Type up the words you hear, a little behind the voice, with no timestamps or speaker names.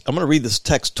I'm going to read this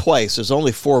text twice. There's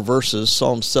only 4 verses,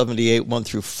 Psalm 78, 1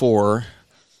 through 4.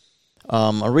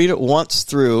 I'll read it once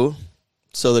through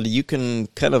so that you can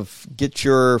kind of get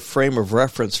your frame of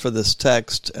reference for this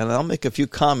text, and I'll make a few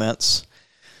comments,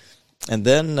 and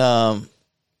then I'll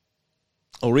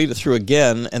read it through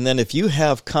again, and then if you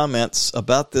have comments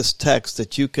about this text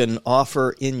that you can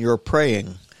offer in your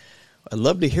praying, I'd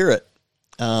love to hear it,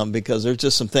 because there's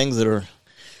just some things that are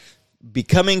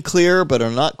becoming clear but are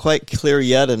not quite clear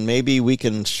yet, and maybe we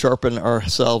can sharpen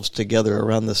ourselves together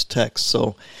around this text.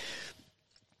 So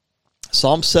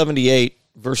Psalm 78,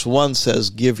 verse 1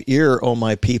 says, "Give ear, O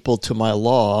my people, to my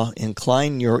law.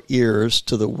 Incline your ears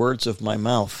to the words of my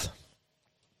mouth.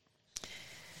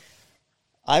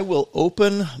 I will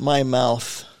open my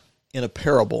mouth in a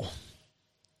parable.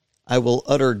 I will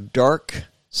utter dark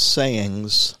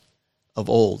sayings of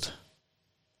old."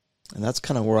 And that's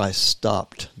kind of where I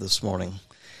stopped this morning.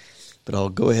 But I'll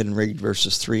go ahead and read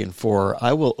verses 3 and 4.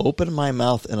 "I will open my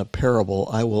mouth in a parable.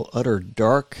 I will utter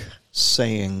dark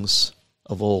sayings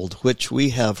of old, which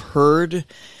we have heard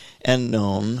and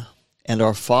known, and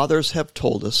our fathers have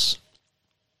told us.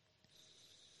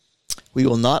 We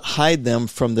will not hide them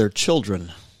from their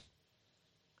children,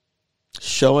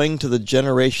 showing to the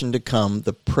generation to come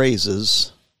the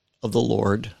praises of the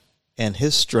Lord and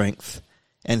his strength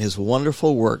and his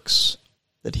wonderful works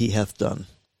that he hath done."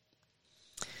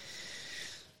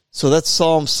 So that's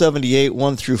Psalm 78,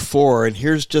 1 through 4, and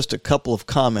here's just a couple of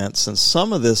comments. And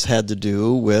some of this had to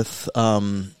do with,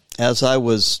 as I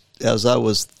was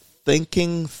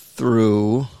thinking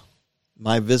through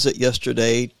my visit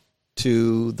yesterday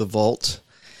to the vault,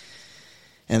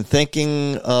 and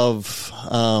thinking of,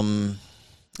 and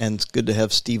it's good to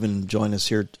have Stephen join us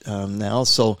here now,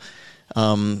 so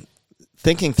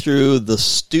thinking through the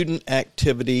student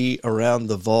activity around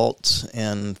the vault,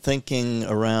 and thinking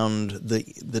around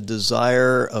the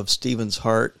desire of Stephen's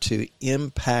heart to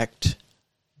impact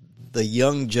the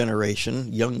younger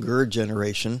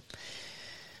generation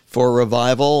for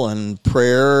revival and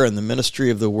prayer and the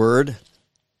ministry of the Word,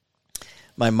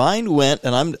 my mind went,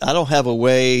 and I don't have a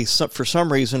way, for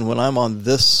some reason, when I'm on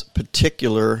this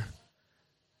particular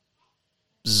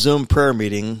Zoom prayer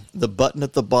meeting, the button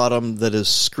at the bottom that is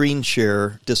screen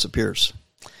share disappears.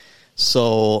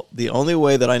 So the only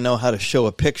way that I know how to show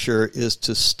a picture is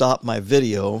to stop my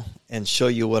video and show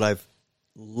you what I've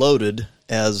loaded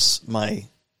as my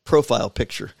profile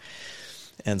picture.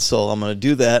 And so I'm going to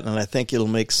do that, and I think it'll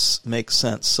make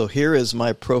sense. So here is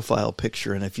my profile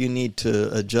picture, and if you need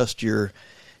to adjust your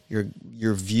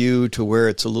view to where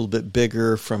it's a little bit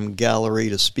bigger from gallery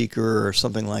to speaker or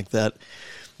something like that,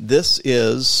 this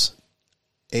is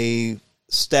a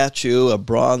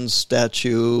bronze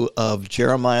statue of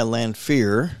Jeremiah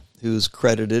Lanphier, who's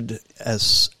credited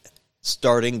as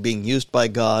being used by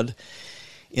God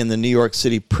in the New York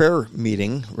City prayer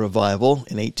meeting revival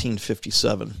in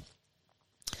 1857.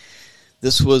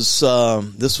 This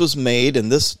was made,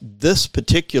 and this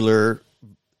particular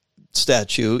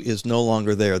statue is no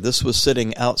longer there. This was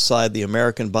sitting outside the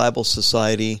American Bible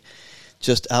Society,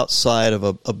 just outside of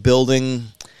a building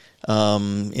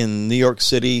in New York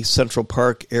City, Central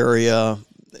Park area.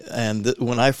 And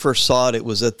when I first saw it, it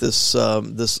was at this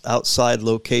outside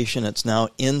location. It's now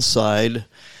inside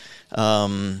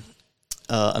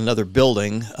another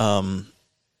building, and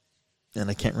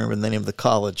I can't remember the name of the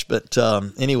college. But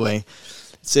anyway,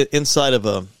 it's inside of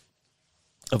a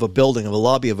building, of a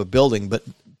lobby of a building. But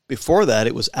before that,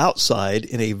 it was outside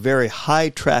in a very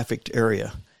high-trafficked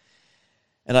area.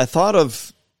 And I thought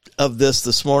of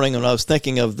this morning when I was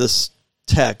thinking of this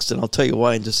text, and I'll tell you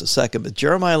why in just a second. But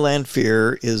Jeremiah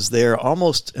Lanphier is there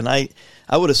almost, and I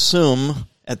would assume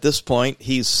at this point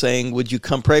he's saying, "Would you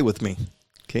come pray with me?"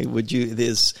 Okay, would you?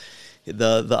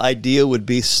 The idea would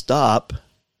be stop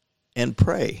and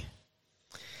pray.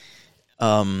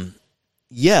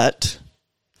 Yet,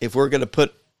 if we're going to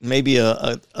put maybe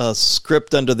a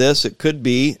script under this, it could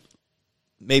be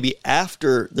maybe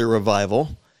after the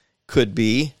revival. Could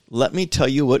be, let me tell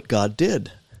you what God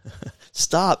did.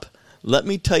 Stop. Let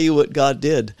me tell you what God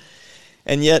did.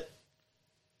 And yet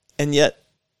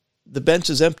the bench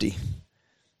is empty.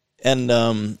 And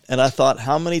I thought,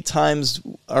 how many times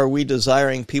are we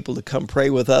desiring people to come pray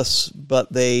with us,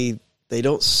 but they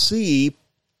don't see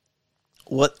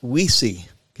what we see.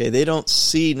 Okay, they don't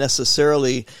see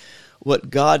necessarily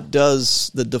what God does,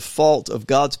 the default of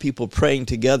God's people praying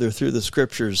together through the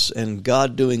Scriptures, and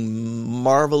God doing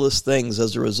marvelous things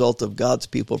as a result of God's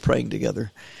people praying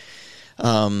together.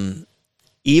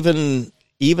 Even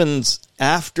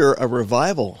after a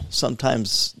revival,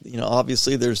 sometimes,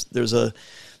 obviously there's the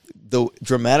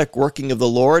dramatic working of the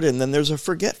Lord, and then there's a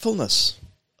forgetfulness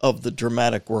of the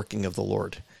dramatic working of the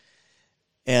Lord.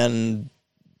 And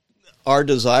our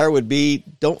desire would be,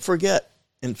 don't forget.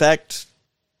 In fact,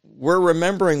 we're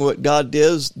remembering what God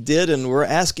did, and we're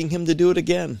asking him to do it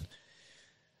again.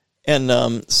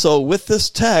 And so with this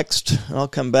text, I'll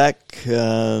come back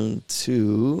to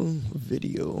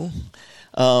video.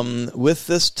 With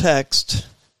this text,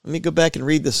 let me go back and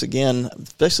read this again,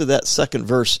 especially that second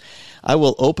verse. I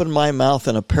will open my mouth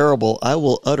in a parable. I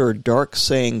will utter dark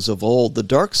sayings of old. The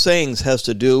dark sayings has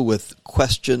to do with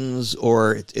questions,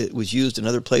 or it was used in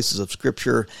other places of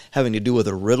Scripture having to do with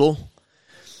a riddle.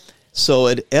 So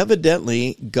it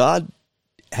evidently, God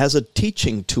has a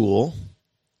teaching tool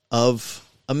of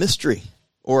a mystery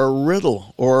or a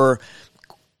riddle or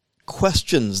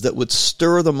questions that would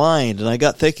stir the mind. And I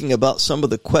got thinking about some of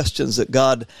the questions that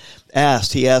God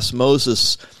asked. He asked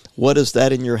Moses, what is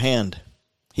that in your hand?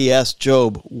 He asked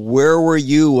Job, where were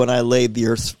you when I laid the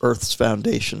earth's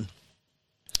foundation?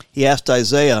 He asked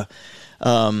Isaiah,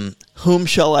 whom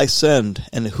shall I send,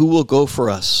 and who will go for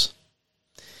us?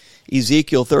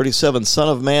 Ezekiel 37, Son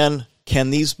of man, can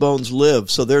these bones live?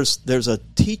 So there's a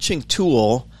teaching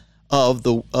tool of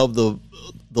the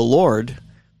Lord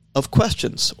of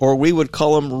questions, or we would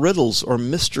call them riddles or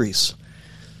mysteries.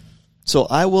 So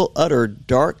I will utter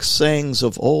dark sayings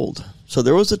of old. So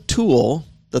there was a tool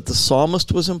that the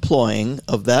psalmist was employing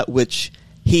of that which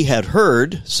he had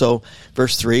heard. So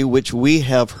verse 3, which we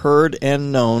have heard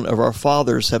and known of our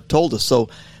fathers have told us. So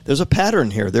there's a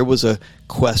pattern here. There was a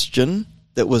question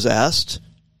that was asked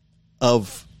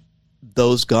of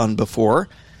those gone before.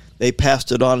 They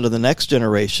passed it on to the next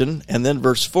generation. And then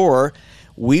verse 4,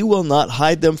 we will not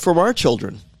hide them from our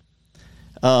children,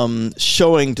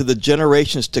 showing to the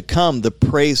generations to come the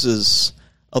praises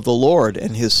of the Lord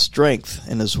and his strength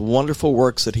and his wonderful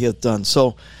works that he hath done.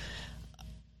 So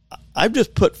I've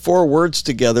just put 4 words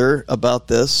together about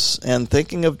this, and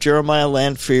thinking of Jeremiah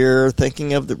Lanphier,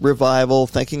 thinking of the revival,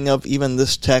 thinking of even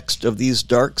this text of these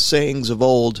dark sayings of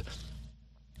old,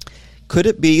 could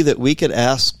it be that we could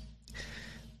ask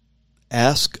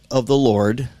of the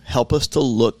Lord, help us to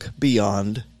look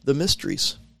beyond the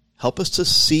mysteries. Help us to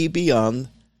see beyond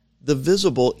the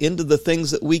visible into the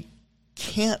things that we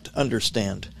can't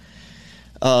understand.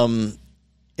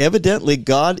 Evidently,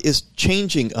 God is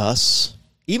changing us.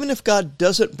 Even if God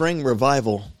doesn't bring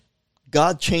revival,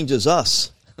 God changes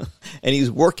us. And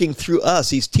he's working through us.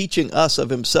 He's teaching us of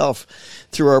himself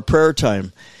through our prayer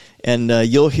time. And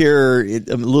you'll hear a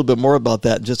little bit more about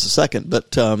that in just a second.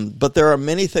 But there are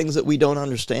many things that we don't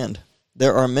understand.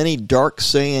 There are many dark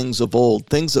sayings of old,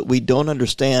 things that we don't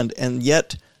understand, and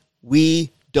yet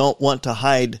we don't want to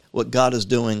hide what God is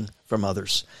doing from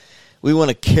others. We want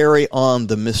to carry on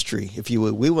the mystery, if you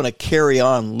would. We want to carry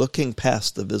on looking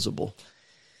past the visible.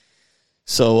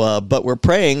 So, but we're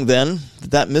praying then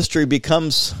that mystery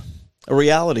becomes a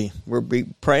reality. We're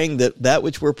praying that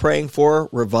which we're praying for,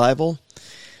 revival,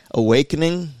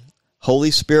 awakening,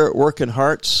 Holy Spirit work in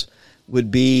hearts,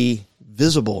 would be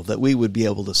visible, that we would be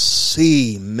able to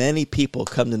see many people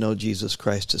come to know Jesus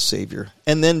Christ as Savior.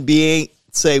 And then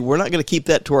say, we're not going to keep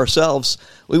that to ourselves.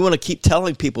 We want to keep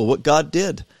telling people what God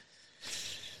did.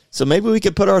 So maybe we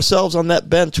could put ourselves on that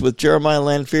bench with Jeremiah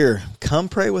Lanphier. Come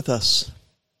pray with us.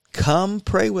 Come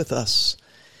pray with us.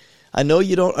 I know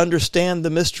you don't understand the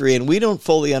mystery, and we don't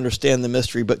fully understand the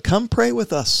mystery, but come pray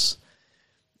with us.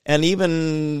 And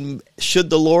even should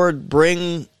the Lord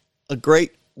bring a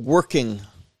great working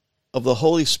of the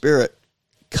Holy Spirit,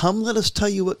 come let us tell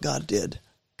you what God did.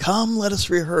 Come let us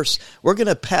rehearse. We're going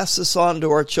to pass this on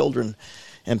to our children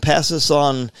and pass this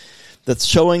on, that's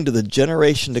showing to the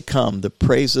generation to come the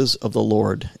praises of the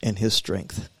Lord and his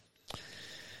strength.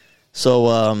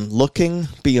 So looking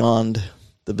beyond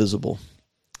the visible.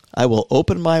 I will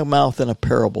open my mouth in a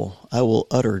parable. I will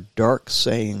utter dark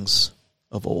sayings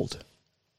of old.